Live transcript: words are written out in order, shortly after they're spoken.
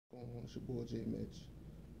It's your boy J Mitch.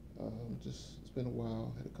 Just it's been a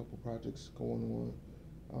while. Had a couple projects going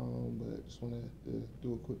on, but just wanted to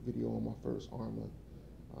do a quick video on my first Arrma.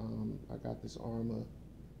 I got this Arrma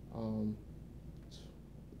um,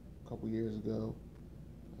 a couple years ago.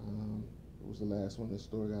 It was the last one in the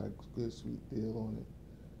store. Got a good sweet deal on it,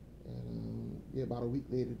 and yeah, about a week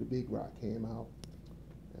later, the Big Rock came out,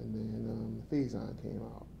 and then the Phazon came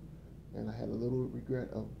out. And I had a little regret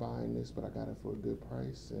of buying this, but I got it for a good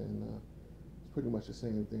price, and it's pretty much the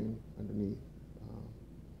same thing underneath. Um,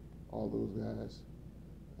 all those guys,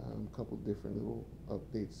 a couple different little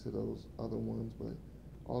updates to those other ones, but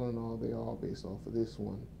all in all, they all based off of this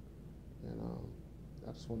one. And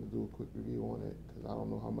I just wanted to do a quick review on it because I don't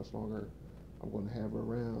know how much longer I'm going to have her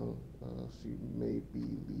around. She may be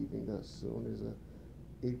leaving us soon. There's a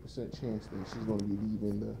 80% chance that she's going to be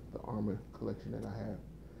leaving the Arrma collection that I have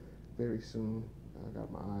very soon. I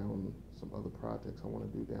got my eye on some other projects I want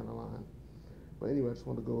to do down the line. But anyway, I just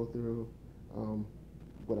want to go through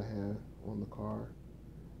what I have on the car.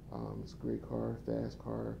 It's a great car, fast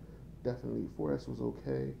car. Definitely 4S was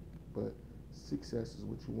okay, but 6S is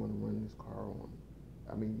what you want to run this car on.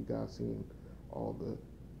 I mean, you guys seen all the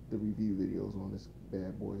review videos on this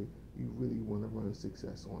bad boy. You really want to run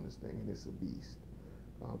 6S on this thing, and it's a beast.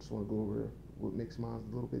 I just want to go over what makes mine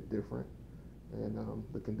a little bit different and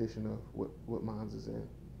the condition of what mine's is in.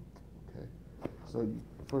 Okay, so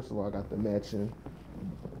first of all, I got the matching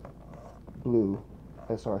blue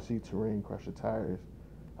SRC Terrain Crusher tires.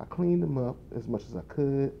 I cleaned them up as much as I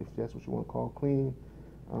could, if that's what you want to call clean.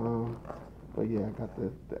 Um, but yeah, I got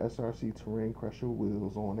the SRC Terrain Crusher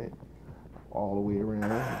wheels on it, all the way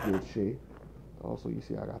around, good shape. Also, you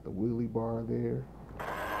see I got the wheelie bar there,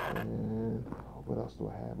 and what else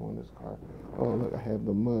do I have on this car? Oh, look, I have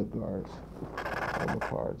the mud guards on the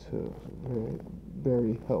car too. So very,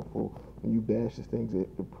 very helpful when you bash this thing.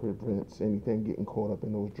 It prevents anything getting caught up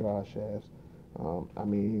in those dry shafts. I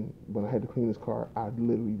mean, when I had to clean this car, I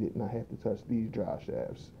literally did not have to touch these dry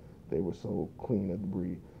shafts. They were so clean of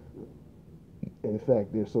debris. In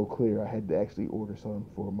fact, they're so clear, I had to actually order some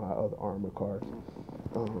for my other Arrma cars.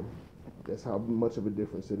 Um, that's how much of a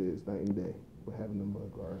difference it is, night and day, with having the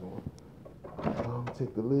mud guards on.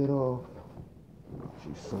 Take the lid off.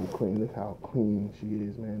 She's so clean. Look how clean she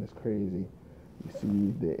is, man. It's crazy. You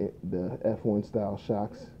see the F1 style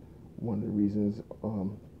shocks. One of the reasons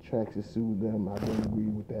Traxxas sued them. I didn't agree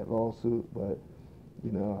with that lawsuit, but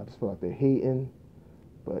I just feel like they're hating.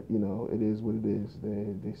 But it is what it is.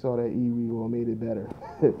 They saw that E-Revo and made it better.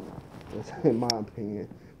 That's in my opinion.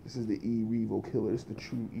 This is the E-Revo killer. It's the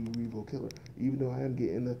true E-Revo killer. Even though I am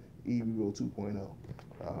getting the E-Revo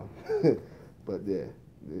 2.0. But yeah,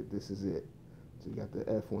 this is it. So you got the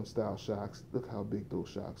F1 style shocks. Look how big those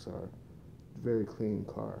shocks are. Very clean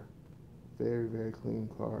car. Very, very clean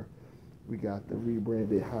car. We got the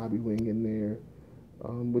rebranded Hobby Wing in there.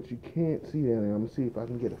 But you can't see that. I'm going to see if I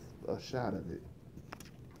can get a shot of it.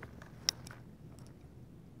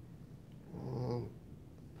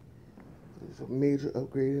 There's a major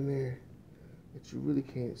upgrade in there that you really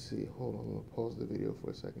can't see. Hold on, I'm going to pause the video for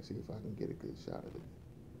a second, see if I can get a good shot of it.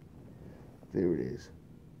 There it is.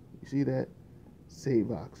 You see that?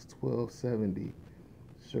 Savox 1270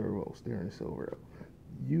 servo steering silver.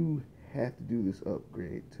 You have to do this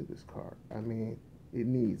upgrade to this car. I mean, it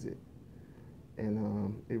needs it.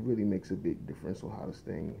 And it really makes a big difference on how this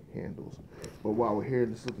thing handles. But while we're here,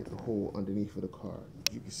 let's look at the hole underneath of the car.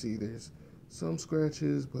 You can see there's some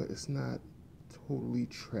scratches, but it's not totally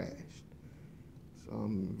trashed. So,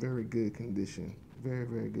 very good condition. Very,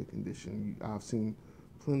 very good condition. I've seen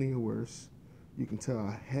plenty of worse. You can tell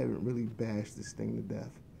I haven't really bashed this thing to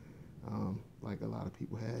death like a lot of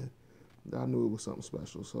people had. I knew it was something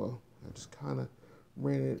special, so I just kind of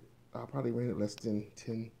ran it. I probably ran it less than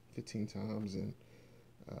 10, 15 times, and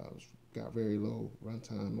got very low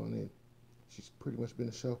runtime on it. She's pretty much been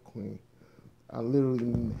a shelf queen. I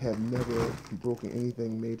literally have never broken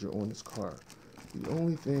anything major on this car. The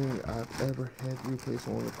only thing I've ever had to replace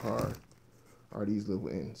on the car are these little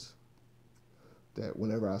ends. That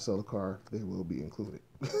whenever I sell a car, they will be included.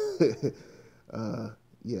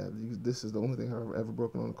 Yeah, this is the only thing I've ever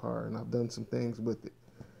broken on the car, and I've done some things with it.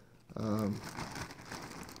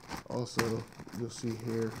 Also, you'll see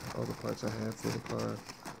here other parts I have for the car.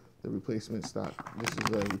 The replacement stock. This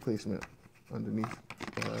is a replacement underneath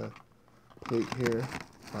plate here,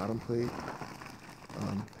 bottom plate.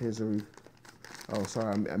 Here's a. Oh,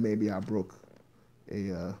 sorry. Maybe I broke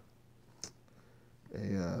a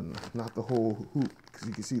not the whole hoop, because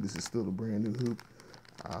you can see this is still a brand new hoop.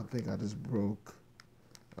 I think I just broke.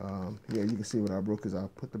 Yeah, you can see what I broke because I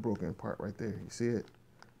put the broken part right there. You see it?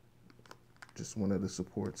 just one of the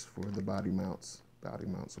supports for the body mount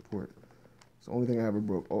support. It's the only thing I ever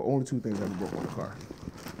broke, or only two things I ever broke on the car.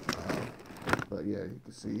 But yeah, you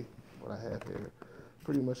can see what I have here.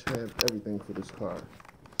 Pretty much have everything for this car.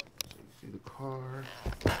 So you see the car,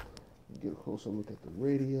 you get a closer look at the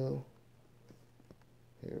radio.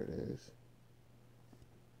 Here it is.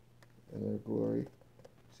 And their glory.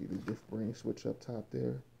 See the diff brain switch up top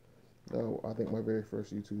there. No, I think my very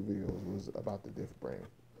first YouTube videos was about the diff brain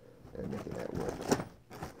and making that work.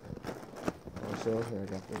 Also, here I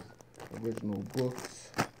got the original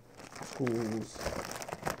books, tools,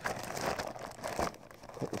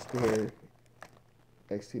 couple spare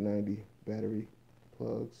XT90 battery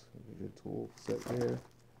plugs. Your tool set there.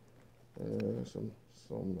 Some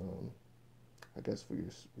I guess for your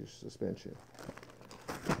suspension.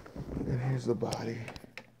 And here's the body.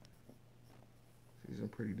 She's in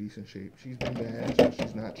pretty decent shape. She's been bashed, but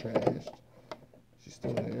she's not trashed. She's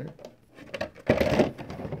still there.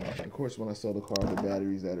 Of course, when I sell the car, the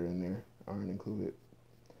batteries that are in there aren't included.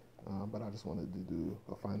 But I just wanted to do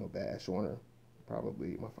a final bash on her.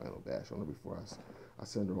 Probably my final bash on her before I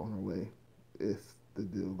send her on her way, if the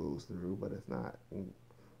deal goes through. But if not,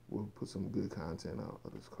 we'll put some good content out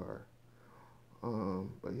of this car.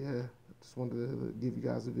 But yeah, just wanted to give you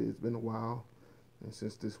guys a vid. It's been a while, and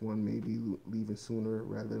since this one may be leaving sooner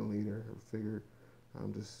rather than later, I figured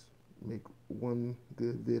just make one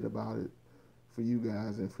good vid about it for you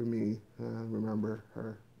guys and for me. Remember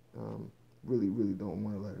her. Really don't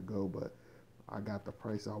want to let her go, but I got the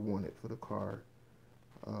price I wanted for the car.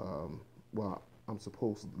 Well, I'm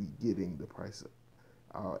supposedly getting the price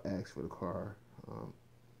I asked for the car.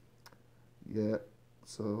 Yeah,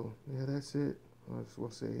 so yeah, that's it. I just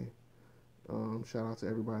want to say shout out to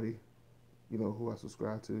everybody, who I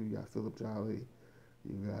subscribe to. You got Philip Jolly,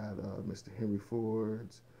 you got Mr. Henry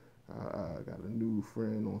Fords. I got a new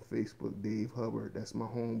friend on Facebook, Dave Hubbard. That's my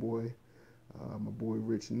homeboy. My boy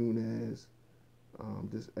Rich Nunez.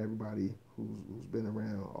 Just everybody who's been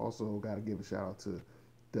around. Also, got to give a shout out to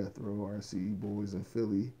Death Row RC boys in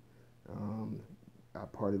Philly. I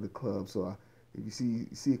part of the club, so if you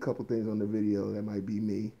see a couple things on the video, that might be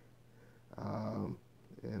me.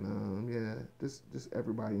 Yeah, just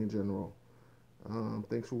everybody in general.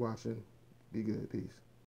 Thanks for watching. Be good. Peace.